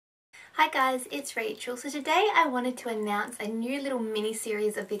Hi guys, it's Rachel. So today I wanted to announce a new little mini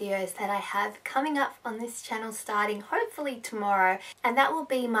series of videos that I have coming up on this channel starting hopefully tomorrow, and that will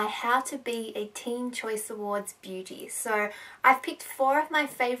be my How to Be a Teen Choice Awards beauty. So I've picked 4 of my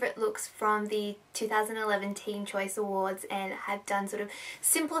favourite looks from the 2011 Teen Choice Awards and have done sort of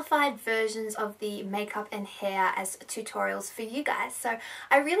simplified versions of the makeup and hair as tutorials for you guys. So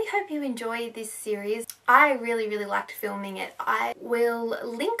I really hope you enjoy this series. I really liked filming it. I will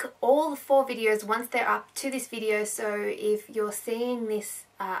link all the 4 videos once they're up to this video, so if you're seeing this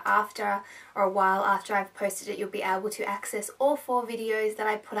after or a while after I've posted it, you'll be able to access all 4 videos that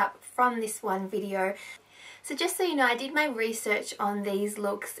I put up from this one video. So just so you know, I did my research on these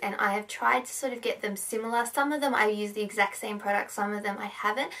looks and I have tried to sort of get them similar. Some of them I use the exact same product, some of them I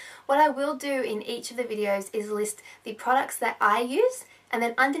haven't. What I will do in each of the videos is list the products that I use, and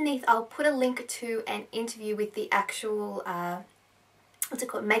then underneath I'll put a link to an interview with the actual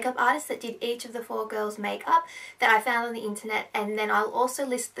makeup artists that did each of the 4 girls' makeup that I found on the internet, and then I'll also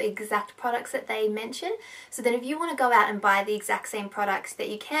list the exact products that they mention. So then if you want to go out and buy the exact same products that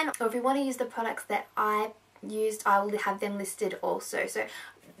you can, or if you want to use the products that I used, I will have them listed also. So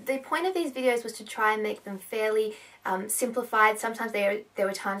the point of these videos was to try and make them fairly simplified. Sometimes there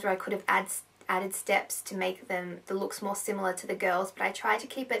were times where I could have added steps to make the looks more similar to the girls, but I tried to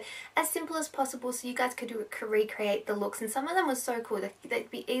keep it as simple as possible so you guys could recreate the looks. And some of them were so cool,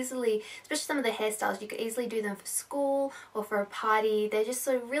 they'd be easily, especially some of the hairstyles, you could easily do them for school or for a party. They're just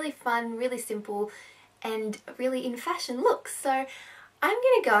so really fun, really simple, and really in fashion looks. So I'm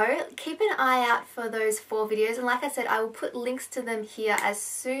gonna go. Keep an eye out for those 4 videos, and like I said, I will put links to them here as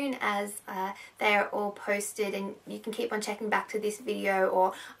soon as they are all posted, and you can keep on checking back to this video,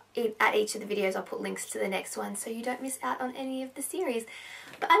 or at each of the videos I'll put links to the next one so you don't miss out on any of the series.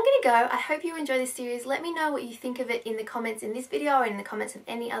 But I'm gonna go. I hope you enjoy this series. Let me know what you think of it in the comments in this video or in the comments of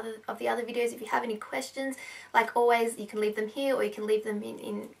any other of the other videos. If you have any questions, like always, you can leave them here or you can leave them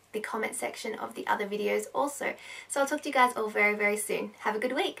in the comment section of the other videos also. So I'll talk to you guys all very soon. Have a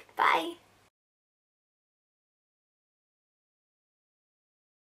good week. Bye!